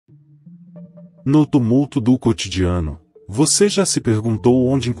No tumulto do cotidiano, você já se perguntou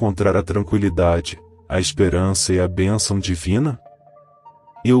onde encontrar a tranquilidade, a esperança e a bênção divina?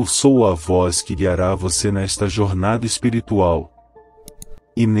 Eu sou a voz que guiará você nesta jornada espiritual.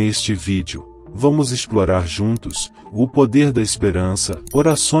 E neste vídeo, vamos explorar juntos o poder da esperança,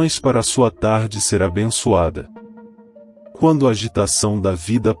 orações para a sua tarde ser abençoada. Quando a agitação da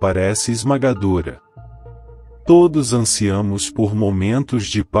vida parece esmagadora, todos ansiamos por momentos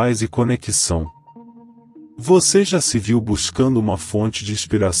de paz e conexão. Você já se viu buscando uma fonte de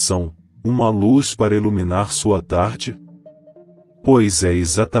inspiração, uma luz para iluminar sua tarde? Pois é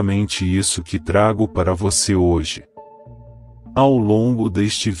exatamente isso que trago para você hoje. Ao longo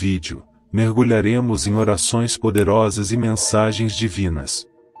deste vídeo, mergulharemos em orações poderosas e mensagens divinas,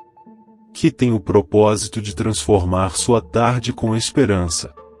 que têm o propósito de transformar sua tarde com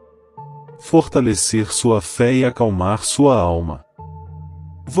esperança, fortalecer sua fé e acalmar sua alma.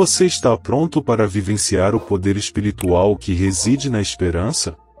 Você está pronto para vivenciar o poder espiritual que reside na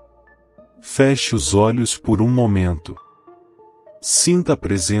esperança? Feche os olhos por um momento. Sinta a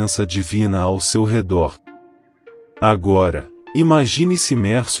presença divina ao seu redor. Agora, imagine-se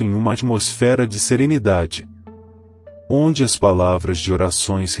imerso em uma atmosfera de serenidade, onde as palavras de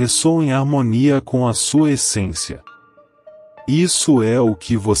orações ressoam em harmonia com a sua essência. Isso é o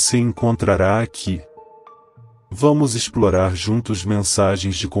que você encontrará aqui. Vamos explorar juntos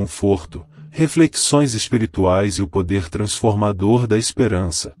mensagens de conforto, reflexões espirituais e o poder transformador da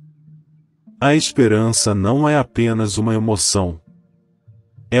esperança. A esperança não é apenas uma emoção.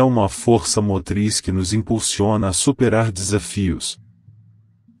 É uma força motriz que nos impulsiona a superar desafios,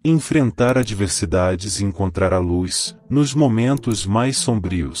 enfrentar adversidades e encontrar a luz nos momentos mais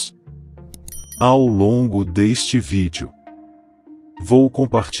sombrios. Ao longo deste vídeo, vou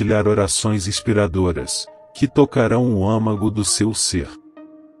compartilhar orações inspiradoras, que tocarão o âmago do seu ser.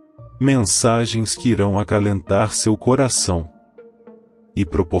 Mensagens que irão acalentar seu coração e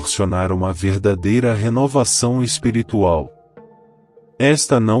proporcionar uma verdadeira renovação espiritual.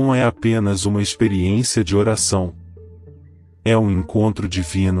 Esta não é apenas uma experiência de oração. É um encontro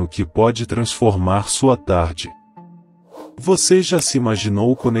divino que pode transformar sua tarde. Você já se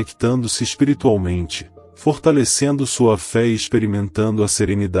imaginou conectando-se espiritualmente, fortalecendo sua fé e experimentando a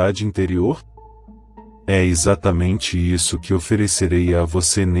serenidade interior? É exatamente isso que oferecerei a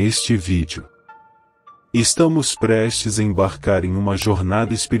você neste vídeo. Estamos prestes a embarcar em uma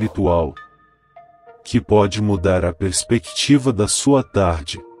jornada espiritual que pode mudar a perspectiva da sua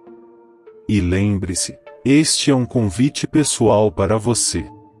tarde. E lembre-se, este é um convite pessoal para você.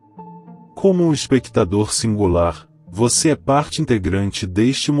 Como um espectador singular, você é parte integrante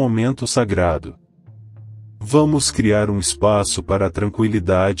deste momento sagrado. Vamos criar um espaço para a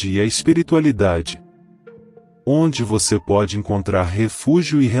tranquilidade e a espiritualidade, onde você pode encontrar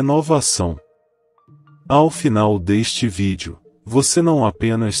refúgio e renovação. Ao final deste vídeo, você não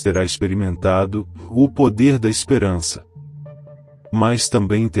apenas terá experimentado o poder da esperança, mas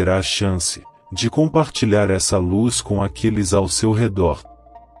também terá a chance de compartilhar essa luz com aqueles ao seu redor.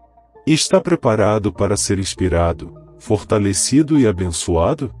 Está preparado para ser inspirado, fortalecido e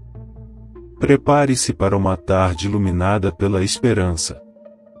abençoado? Prepare-se para uma tarde iluminada pela esperança.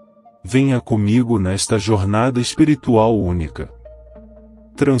 Venha comigo nesta jornada espiritual única.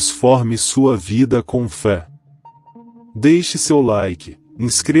 Transforme sua vida com fé. Deixe seu like,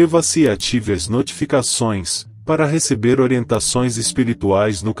 inscreva-se e ative as notificações, para receber orientações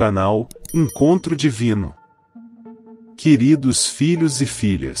espirituais no canal Encontro Divino. Queridos filhos e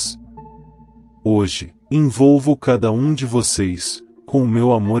filhas, hoje, envolvo cada um de vocês com o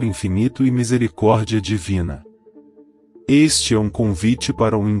meu amor infinito e misericórdia divina. Este é um convite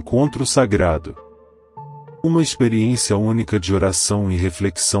para um encontro sagrado. Uma experiência única de oração e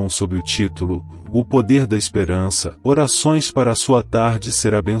reflexão sob o título O Poder da Esperança, Orações para a Sua Tarde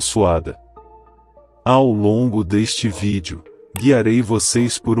Ser Abençoada. Ao longo deste vídeo, guiarei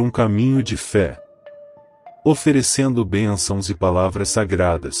vocês por um caminho de fé, oferecendo bênçãos e palavras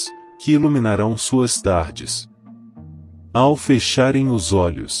sagradas, que iluminarão suas tardes. Ao fecharem os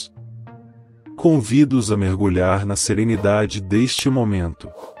olhos, convido-os a mergulhar na serenidade deste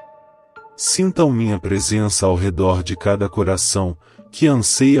momento. Sintam minha presença ao redor de cada coração, que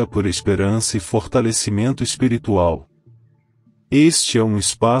anseia por esperança e fortalecimento espiritual. Este é um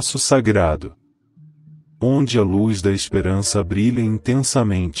espaço sagrado, onde a luz da esperança brilha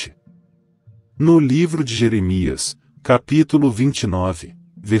intensamente. No livro de Jeremias, capítulo 29,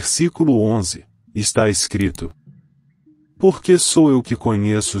 versículo 11, está escrito: Porque sou eu que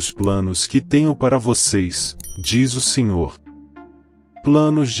conheço os planos que tenho para vocês, diz o Senhor.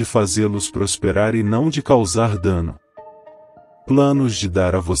 Planos de fazê-los prosperar e não de causar dano. planos de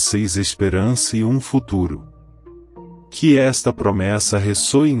dar a vocês esperança e um futuro. Que esta promessa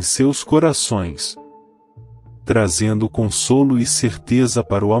ressoe em seus corações, trazendo consolo e certeza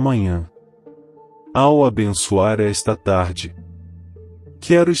para o amanhã. Ao abençoar esta tarde,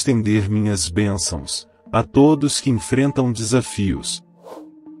 quero estender minhas bênçãos a todos que enfrentam desafios.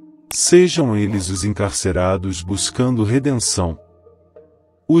 Sejam eles os encarcerados buscando redenção,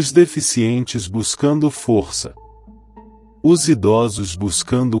 os deficientes buscando força, os idosos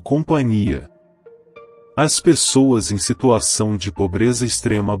buscando companhia, as pessoas em situação de pobreza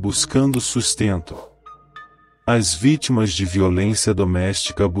extrema buscando sustento, as vítimas de violência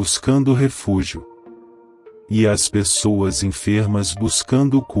doméstica buscando refúgio, e as pessoas enfermas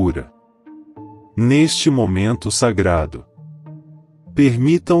buscando cura. Neste momento sagrado,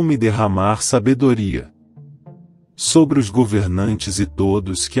 permitam-me derramar sabedoria sobre os governantes e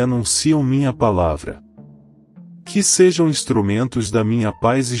todos que anunciam minha palavra. Que sejam instrumentos da minha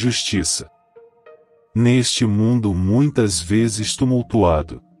paz e justiça neste mundo muitas vezes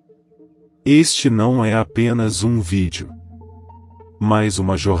tumultuado. Este não é apenas um vídeo, mas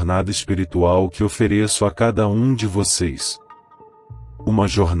uma jornada espiritual que ofereço a cada um de vocês. Uma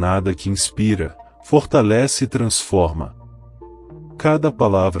jornada que inspira, fortalece e transforma. Cada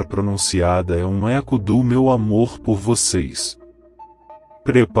palavra pronunciada é um eco do meu amor por vocês.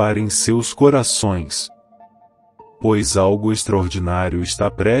 Preparem seus corações, pois algo extraordinário está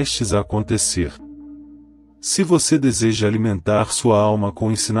prestes a acontecer. Se você deseja alimentar sua alma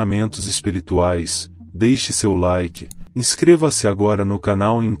com ensinamentos espirituais, deixe seu like, inscreva-se agora no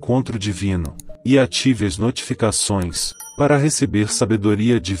canal Encontro Divino, e ative as notificações, para receber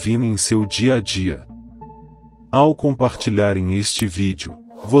sabedoria divina em seu dia a dia. Ao compartilharem este vídeo,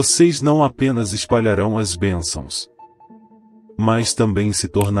 vocês não apenas espalharão as bênçãos, mas também se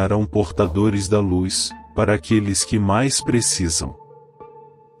tornarão portadores da luz, para aqueles que mais precisam.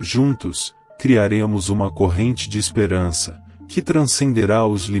 Juntos, criaremos uma corrente de esperança, que transcenderá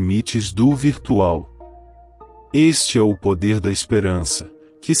os limites do virtual. Este é o poder da esperança,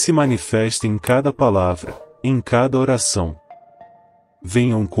 que se manifesta em cada palavra, em cada oração.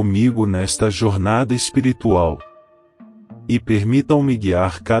 Venham comigo nesta jornada espiritual, e permitam-me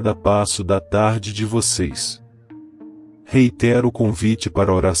guiar cada passo da tarde de vocês. Reitero o convite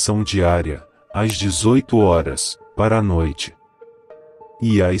para a oração diária, às 18 horas, para a noite,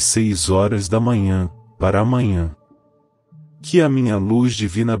 e às 6 horas da manhã, para amanhã. Que a minha luz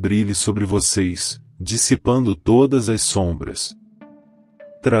divina brilhe sobre vocês, dissipando todas as sombras,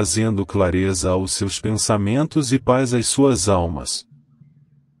 trazendo clareza aos seus pensamentos e paz às suas almas.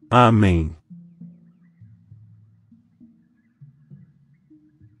 Amém.